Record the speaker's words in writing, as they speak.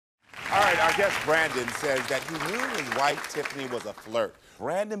right, our guest Brandon says that he knew his wife Tiffany was a flirt.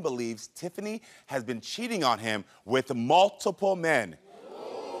 Brandon believes Tiffany has been cheating on him with multiple men.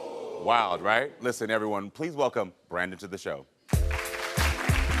 Wild, right? Listen, everyone, please welcome Brandon to the show.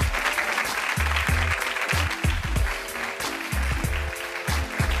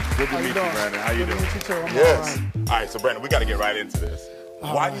 Good to meet you, Brandon. How you doing? Good to meet you too. I'm yes. All right, so Brandon, we got to get right into this.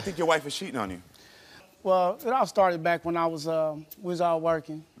 Why do you think your wife is cheating on you? Well, it all started back when we was all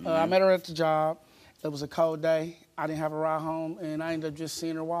working. I met her at the job. It was a cold day. I didn't have a ride home, and I ended up just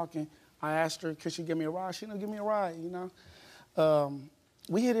seeing her walking. I asked her, could she give me a ride? She didn't give me a ride, you know.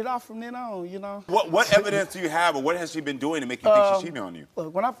 We hit it off from then on, you know. What evidence do you have, or what has she been doing to make you think she's cheating on you?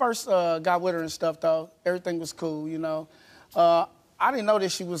 Look, when I first got with her and stuff, though, everything was cool, you know. I didn't know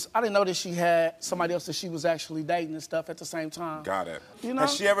that she had somebody else that she was actually dating and stuff at the same time. Got it. You know?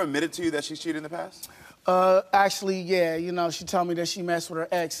 Has she ever admitted to you that she's cheated in the past? Actually, yeah. You know, she told me that she messed with her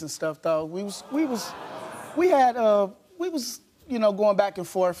ex and stuff. Though we was, you know, going back and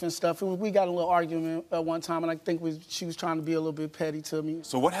forth and stuff. We got a little argument at one time, and I think she was trying to be a little bit petty to me.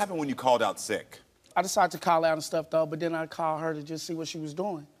 So what happened when you called out sick? I decided to call out and stuff though, but then I called her to just see what she was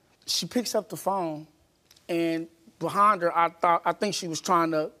doing. She picks up the phone, and behind her, I think she was trying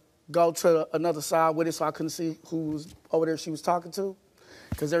to go to another side with it, so I couldn't see who was over there she was talking to.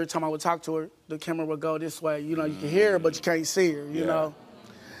 Because every time I would talk to her, the camera would go this way. You know, you can hear her, but you can't see her, you know.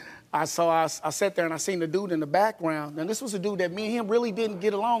 I sat there and I seen the dude in the background. And this was a dude that me and him really didn't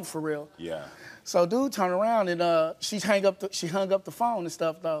get along for real. Yeah. So dude turned around and she hung up the phone and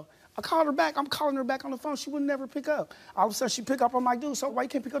stuff, though. I called her back. I'm calling her back on the phone. She would never pick up. All of a sudden, she pick up. I'm like, dude, so why you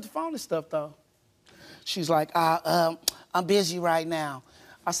can't pick up the phone and stuff, though? She's like, I'm busy right now.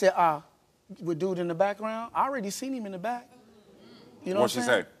 I said, with dude in the background? I already seen him in the back. You know What'd she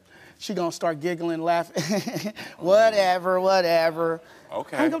say? She gonna start giggling, laughing. whatever.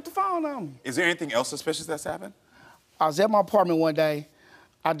 Okay. Hang up the phone on me. Is there anything else suspicious that's happened? I was at my apartment one day.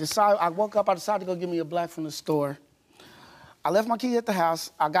 I woke up, I decided to go get me a black from the store. I left my key at the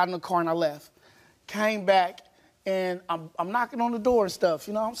house. I got in the car and I left. Came back and I'm knocking on the door and stuff,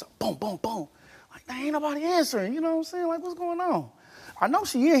 you know? I'm saying, boom, boom, boom. Like, there ain't nobody answering, you know what I'm saying? Like, what's going on? I know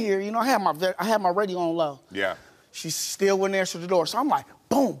she in here, you know, I had my radio on low. Yeah. She still wouldn't answer the door. So I'm like,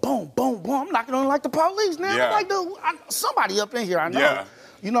 boom, boom, boom, boom. I'm knocking on like the police now. Yeah. I'm like, dude, somebody up in here, I know. Yeah.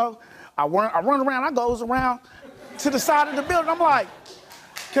 You know, I run around, I goes around to the side of the building. I'm like,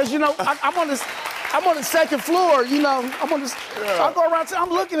 because, you know, I'm on the second floor, you know. I go around, I'm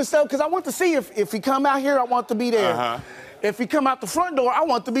looking and stuff, because I want to see if he come out here, I want to be there. If he come out the front door, I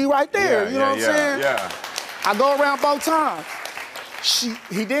want to be right there. You know what I'm saying? Yeah. I go around both times. She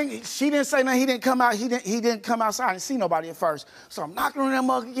didn't say nothing. He didn't come out. He didn't come outside. I didn't see nobody at first. So I'm knocking on that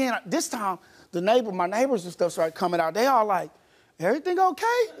mug again. This time, my neighbors and stuff started coming out. They all like, everything okay?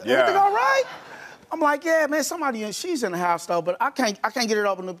 Yeah. Everything all right? I'm like, yeah, man, she's in the house though, but I can't get her to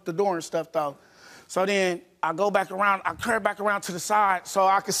open up the door and stuff though. So then I go back around, I curve back around to the side so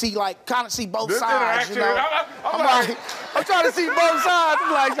I can see, like, kind of see both sides, you know? I'm trying to see both sides.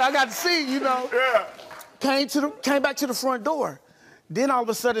 I'm like, I got to see, you know? Yeah. Came back to the front door. Then all of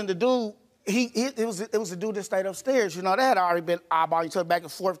a sudden the dude, it was a dude that stayed upstairs. You know, they had already been eyeballing each other back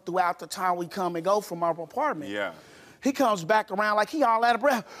and forth throughout the time we come and go from our apartment. Yeah. He comes back around like he all out of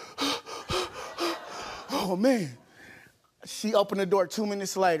breath. Oh, man. She opened the door 2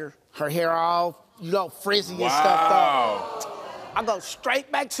 minutes later. Her hair all, you know, frizzy and stuff. Though. I go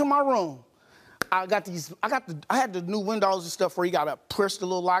straight back to my room. I had the new windows and stuff where you gotta push the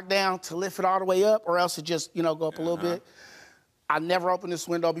little lock down to lift it all the way up, or else it just, you know, go up a little bit. I never opened this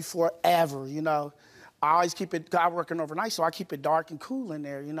window before, ever, you know. I always keep it, I'm working overnight, so I keep it dark and cool in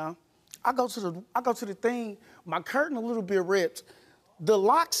there, you know. I go to the thing, my curtain a little bit ripped. The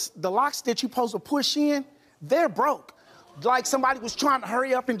locks that you're supposed to push in, they're broke. Like somebody was trying to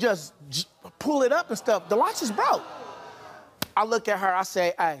hurry up and just pull it up and stuff. The locks is broke. I look at her, I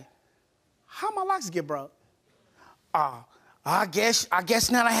say, hey, how my locks get broke? I guess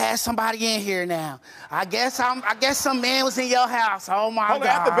now I had somebody in here now. I guess some man was in your house. Oh my God. Hold on,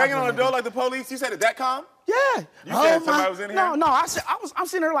 after banging on the door like the police, you said it that calm? Yeah. You said somebody was in here? No, I'm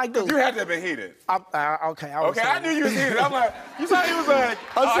sitting there like, dude. You had to have been heated. Okay, I knew you was heated. I'm like, you thought he was like,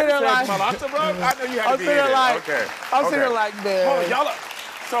 I'm sitting there like, my locks are broke? I knew you had to be heated. I'm sitting there like, man. Hold on, y'all.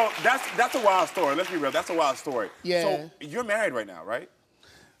 So that's a wild story. Let's be real. That's a wild story. Yeah. So you're married right now, right?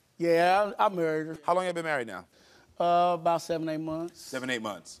 Yeah, I married her. How long have you been married now? About 7, 8 months. 7, 8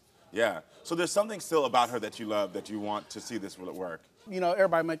 months. Yeah. So there's something still about her that you love, that you want to see this work. You know,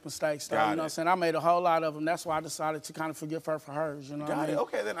 everybody make mistakes, though. Got you know it. what I'm saying? I made a whole lot of them. That's why I decided to kind of forgive her for hers, you know what I mean?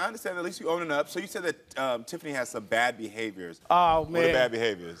 Okay, then I understand. At least you owning up. So you said that Tiffany has some bad behaviors. Oh, man. What are bad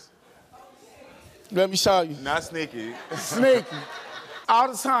behaviors? Let me show you. Not sneaky. Sneaky.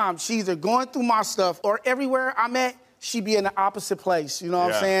 All the time, she's either going through my stuff or everywhere I'm at, she be in the opposite place, you know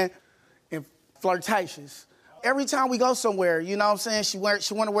what I'm saying? And flirtatious. Every time we go somewhere, you know what I'm saying, she want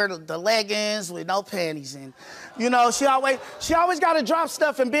to wear the leggings with no panties. And, you know, she always got to drop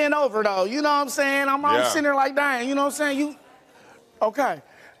stuff and bend over, though. You know what I'm saying? I'm sitting there like, dang, you know what I'm saying? Okay.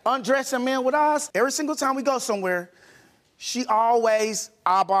 Undressing men with us, every single time we go somewhere, she always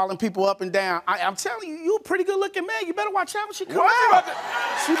eyeballing people up and down. I'm telling you, you a pretty good looking man. You better watch out when she comes out.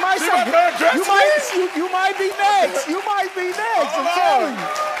 She might say, you might be next. You might be next. I'm telling you.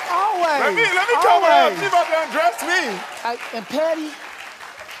 Always. Let me come around. She about to undress me. And Patty,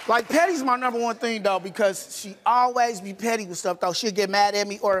 like Patty's my number one thing though, because she always be petty with stuff though. She'll get mad at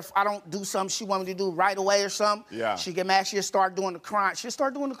me, or if I don't do something she want me to do right away or something, she get mad. She'll start doing the crying. She'll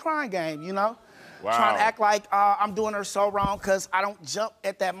start doing the crying game, you know? Wow. Trying to act like I'm doing her so wrong because I don't jump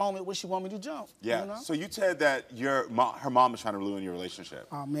at that moment when she want me to jump. Yeah. You know? So you said that her mom is trying to ruin your relationship.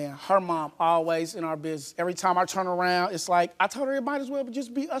 Oh man, her mom always in our business. Every time I turn around, it's like I told her it might as well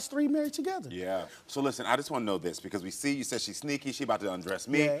just be us three married together. Yeah. So listen, I just want to know this because we see you said she's sneaky. She about to undress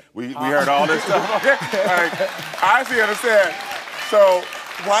me. Yeah. We heard all this stuff. Okay. Like, I see, understand. So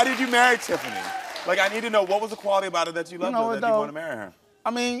why did you marry Tiffany? Like I need to know what was the quality about her that you loved her that you want to marry her. I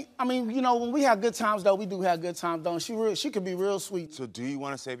mean, you know, when we have good times, though, we do have good times, though. She could be real sweet. So do you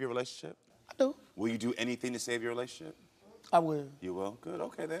want to save your relationship? I do. Will you do anything to save your relationship? I will. You will? Good,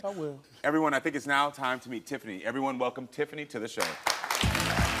 okay then. I will. Everyone, I think it's now time to meet Tiffany. Everyone welcome Tiffany to the show.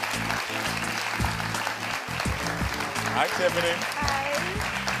 Hi, Tiffany. Hi.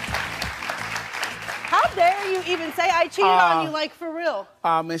 How dare you even say I cheated on you, like, for real?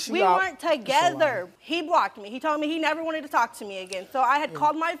 Man, we weren't together. He blocked me. He told me he never wanted to talk to me again. So I had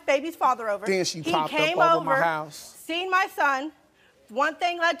called my baby's father over. Then she popped came up over my house. Seen my son. One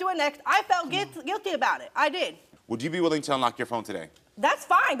thing led to the next. I felt guilty about it. I did. Would you be willing to unlock your phone today? That's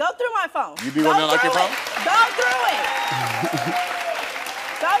fine. Go through my phone. You'd be willing to unlock your phone? Go through it.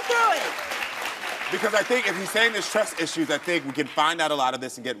 Go through it. Because I think if he's saying there's trust issues, I think we can find out a lot of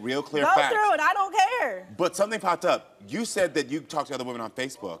this and get real clear facts. Go through it. I don't care. But something popped up. You said that you talked to other women on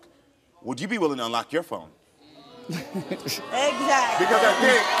Facebook. Would you be willing to unlock your phone? Exactly. Because I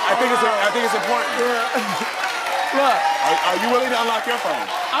think it's important. Look. Are you willing to unlock your phone?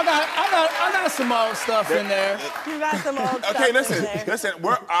 I got some old stuff in there. You got some old stuff Okay, in there. listen.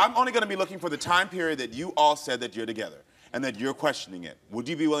 I'm only going to be looking for the time period that you all said that you're together and that you're questioning it. Would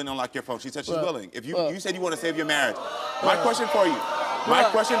you be willing to unlock your phone? She said she's willing. If you said you want to save your marriage, my question for you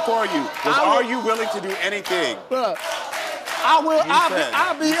was, are you willing to do anything? Look, I'll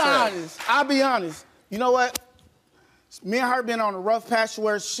be honest. You know what? Me and her been on a rough patch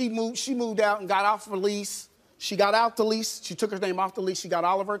where she moved out and got off the lease. She got out the lease. She took her name off the lease. She got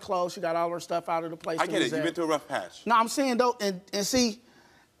all of her clothes. She got all of her stuff out of the place. I get it. You've been through a rough patch. No, I'm saying, though, and see,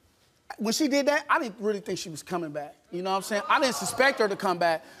 when she did that, I didn't really think she was coming back. You know what I'm saying? I didn't suspect her to come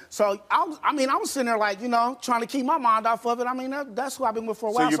back. So, I was sitting there like, you know, trying to keep my mind off of it. I mean, that's who I've been with for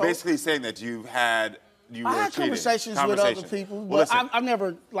a while. So you're basically saying that you had conversations with other people, but I've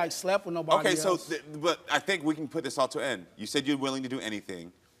never, like, slept with nobody else. But I think we can put this all to end. You said you're willing to do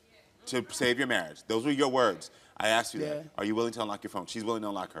anything to save your marriage. Those were your words. I asked you that. Are you willing to unlock your phone? She's willing to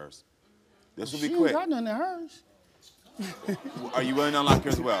unlock hers. This will be quick. She ain't got nothing in hers. Are you willing to unlock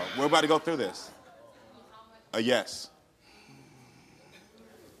yours as well? We're about to go through this. A yes.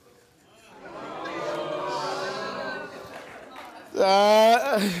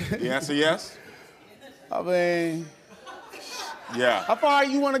 The answer yes? I mean... Yeah. How far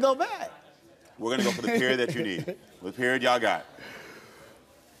you want to go back? We're going to go for the period that you need. The period y'all got.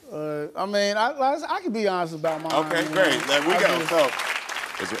 I mean, I can be honest about mine. Okay, great. There we go. So,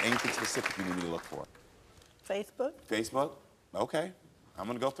 is there anything specific you need me to look for? Facebook. Facebook? Okay. I'm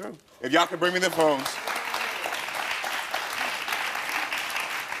going to go through. If y'all can bring me the phones.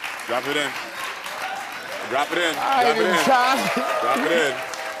 Drop it in. Drop it in. Drop it in. Drop it in.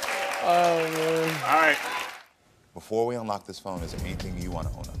 Oh, man. All right. Before we unlock this phone, is there anything you want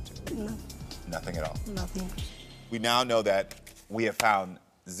to own up to? No. Nothing at all? Nothing. We now know that we have found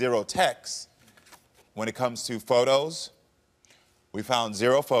 0 texts when it comes to photos. We found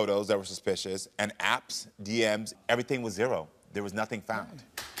 0 photos that were suspicious, and apps, DMs, everything was 0. There was nothing found.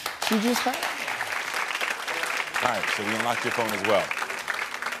 She just found. All right, so we unlocked your phone as well.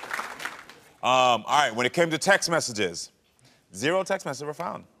 All right, when it came to text messages, 0 text messages were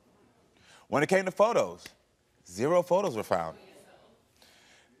found. When it came to photos, 0 photos were found.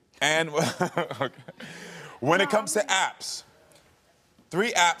 And when it comes to apps,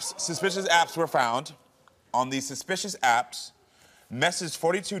 3 apps, suspicious apps were found. On these suspicious apps, messaged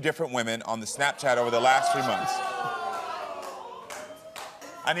 42 different women on the Snapchat over the last 3 months.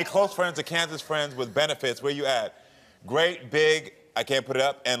 I need close friends or Kansas friends with benefits. Where you at? Great, big, I can't put it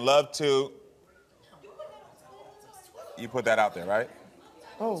up, and love to. You put that out there, right?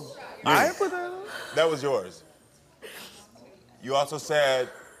 Oh, I ain't put that on. That was yours. You also said,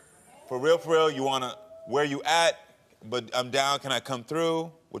 for real, you wanna, where you at, but I'm down, can I come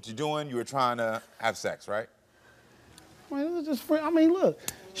through? What you doing? You were trying to have sex, right? I mean, it was just friend. I mean, look,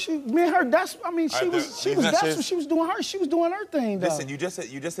 me and her, that's what she was doing her thing, though. Listen, you just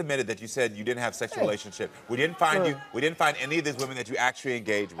admitted that you said you didn't have sexual relationship. We didn't find any of these women that you actually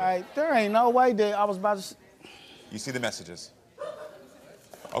engaged with. All right, there ain't no way that I was about to. You see the messages.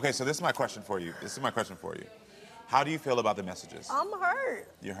 Okay, so this is my question for you. How do you feel about the messages? I'm hurt.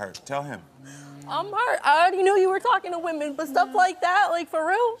 You're hurt. Tell him. I'm hurt. I already knew you were talking to women, but stuff like that, like for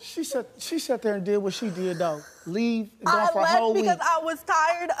real? She sat there and did what she did, though. Leave and go for a whole week. I left because I was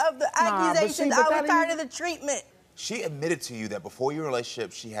tired of the accusations. I was tired of the treatment. She admitted to you that before your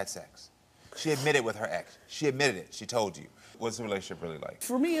relationship, she had sex. She admitted with her ex. She admitted it. She told you. What's the relationship really like?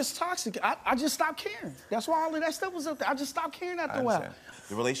 For me, it's toxic. I just stopped caring. That's why all of that stuff was up there. I just stopped caring after a while.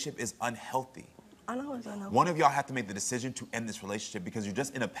 The relationship is unhealthy. I know it's unhealthy. One of y'all have to make the decision to end this relationship because you're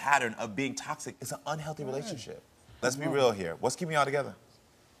just in a pattern of being toxic. It's an unhealthy relationship. Let's be real here. What's keeping y'all together?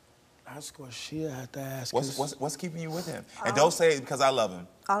 That's what she had to ask. What's keeping you with him? And don't say it because I love him.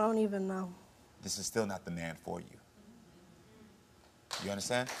 I don't even know. This is still not the man for you. You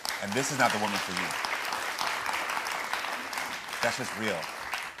understand? And this is not the woman for you. That's just real.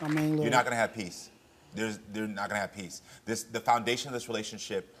 I mean, look. You're not gonna have peace. They're not gonna have peace. The foundation of this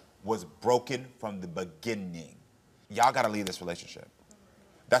relationship was broken from the beginning. Y'all gotta leave this relationship.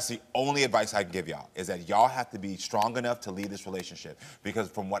 That's the only advice I can give y'all, is that y'all have to be strong enough to leave this relationship. Because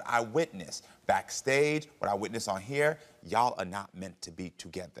from what I witnessed backstage, what I witnessed on here, y'all are not meant to be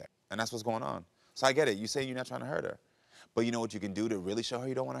together. And that's what's going on. So I get it. You say you're not trying to hurt her. But you know what you can do to really show her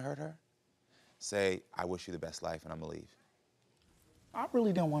you don't want to hurt her? Say, I wish you the best life and I'm gonna leave. I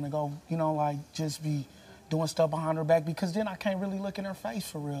really didn't want to go, like just be doing stuff behind her back because then I can't really look in her face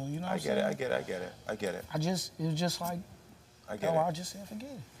for real, you know what I'm saying? I get it. It was just like, I get it. I just said forget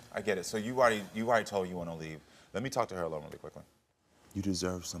it. I get it. So you already told you want to leave. Let me talk to her alone really quickly. You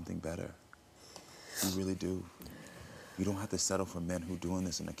deserve something better. You really do. You don't have to settle for men who are doing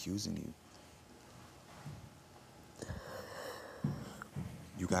this and accusing you.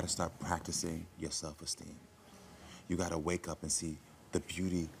 You got to start practicing your self-esteem. You got to wake up and see the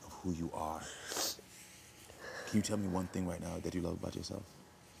beauty of who you are. Can you tell me one thing right now that you love about yourself?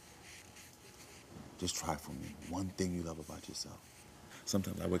 Just try for me. One thing you love about yourself.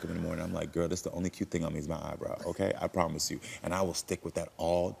 Sometimes I wake up in the morning, I'm like, girl, that's the only cute thing on me is my eyebrow, okay? I promise you. And I will stick with that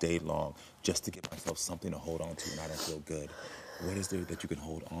all day long just to give myself something to hold on to when I don't feel good. What is there that you can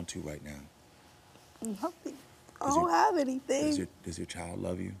hold on to right now? Nothing. I don't have anything. Does your child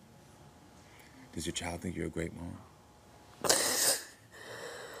love you? Does your child think you're a great mom?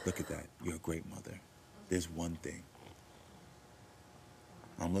 Look at that. You're a great mother. There's one thing.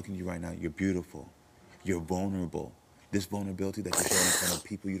 I'm looking at you right now. You're beautiful. You're vulnerable. This vulnerability that you're showing in front of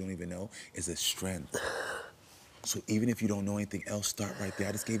people you don't even know is a strength. So even if you don't know anything else, start right there.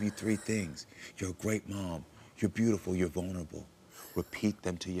 I just gave you 3 things. You're a great mom. You're beautiful. You're vulnerable. Repeat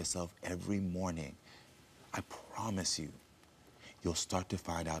them to yourself every morning. I promise you, you'll start to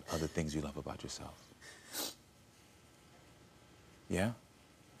find out other things you love about yourself. Yeah?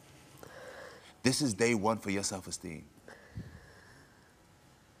 This is day 1 for your self-esteem.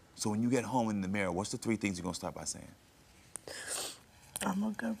 So when you get home in the mirror, what's the 3 things you're gonna start by saying? I'm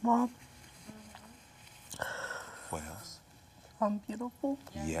a good mom. What else? I'm beautiful.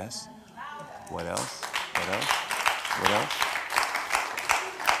 Yes. What else? What else? What else?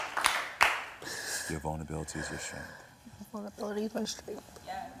 Your vulnerability is your strength. Vulnerability is my strength.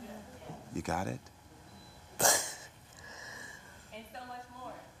 You got it? And so much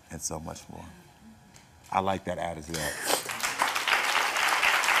more. And so much more. I like that attitude.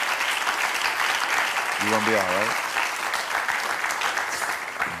 You gonna be all right?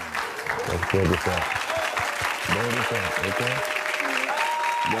 Let's build this up. Build this up, okay?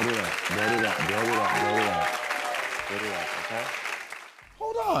 Build it up, build it up, build it up, build it up. Build it up, okay?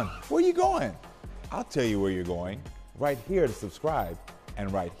 Hold on. Where you going? I'll tell you where you're going. Right here to subscribe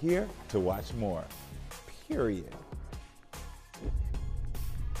and right here to watch more. Period.